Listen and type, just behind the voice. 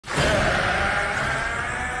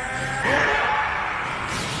What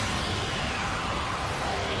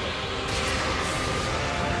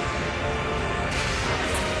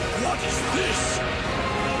is this?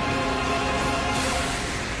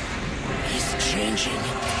 He's changing.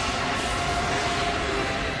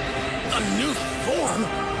 A new form?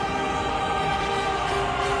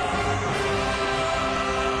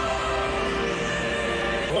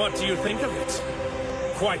 What do you think of it?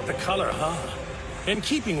 Quite the color, huh? In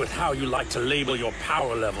keeping with how you like to label your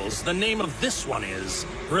power levels, the name of this one is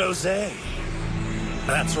Rosé.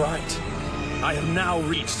 That's right. I have now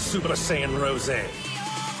reached Super Saiyan Rosé.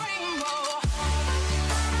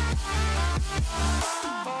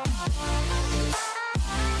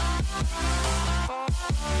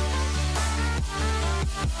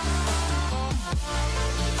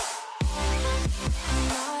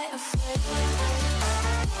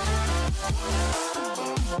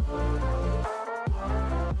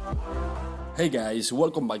 Hey guys,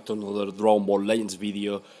 welcome back to another Dragon Ball Legends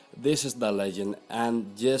video. This is DaLegend,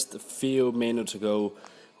 and just a few minutes ago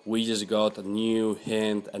we just got a new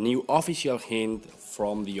hint, a new official hint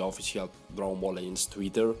from the official Dragon Ball Legends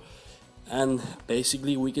Twitter. And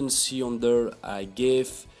basically we can see on there a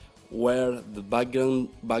GIF where the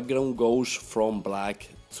background goes from black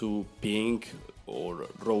to pink or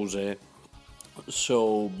rosé.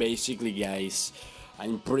 So basically guys,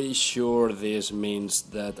 I'm pretty sure this means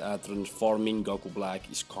that a transforming Goku Black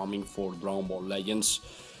is coming for Dragon Ball Legends.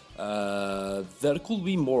 There could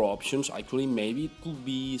be more options. Actually, maybe it could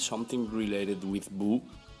be something related with Buu,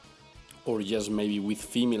 or just maybe with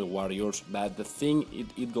female warriors. But the thing,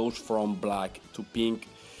 it goes from black to pink,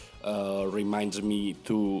 reminds me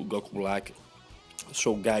to Goku Black.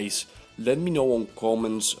 So guys, let me know on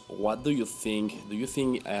comments, what do you think? Do you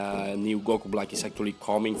think a new Goku Black is actually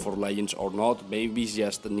coming for Legends or not? Maybe it's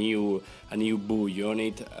just a new Buu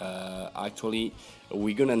unit. Actually,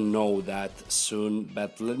 we're gonna know that soon,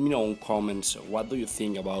 but let me know on comments, what do you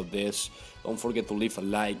think about this? Don't forget to leave a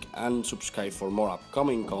like and subscribe for more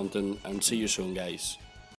upcoming content, and see you soon guys.